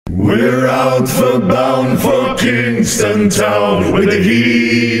We're out for bound for Kingston town with the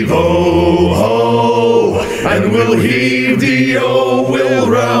heave-ho-ho, and we'll heave the O-will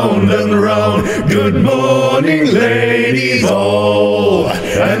round and round. Good morning, ladies all.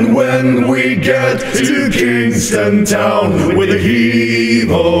 And when we get to Kingston town with the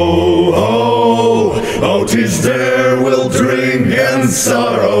heave-ho-ho, oh, 'tis there we'll drink and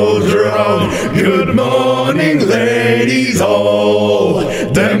sorrow drown. Good morning, ladies all.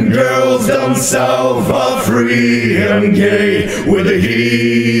 Them girls down south are free and gay with a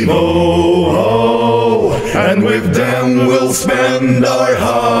heave-ho-ho, and with them we'll spend our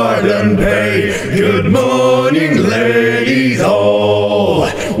hard-earned pay. Good morning, ladies all.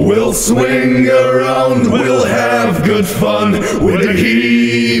 We'll swing around, we'll have good fun with a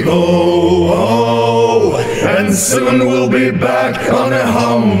heave-ho-ho, and soon we'll be back on a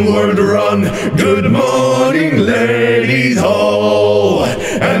homeward run. Good morning, ladies all.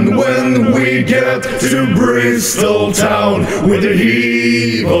 And when we get to Bristol town with a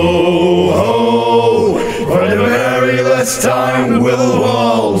heave-ho-ho, for the very last time we'll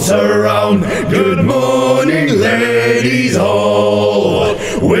waltz around. Good morning, ladies all.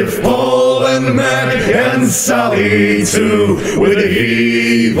 With Paul and Mac and Sally too, with a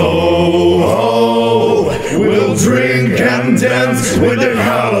heave-ho-ho, we'll drink and dance with a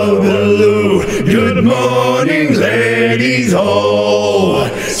hullabaloo. Good morning, ladies all.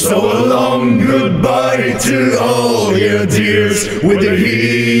 So a long goodbye to all your dears with a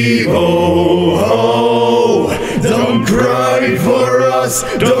heave-ho-ho. Don't cry for us,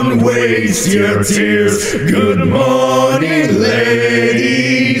 don't waste your tears. Good morning,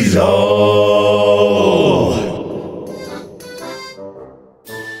 ladies all.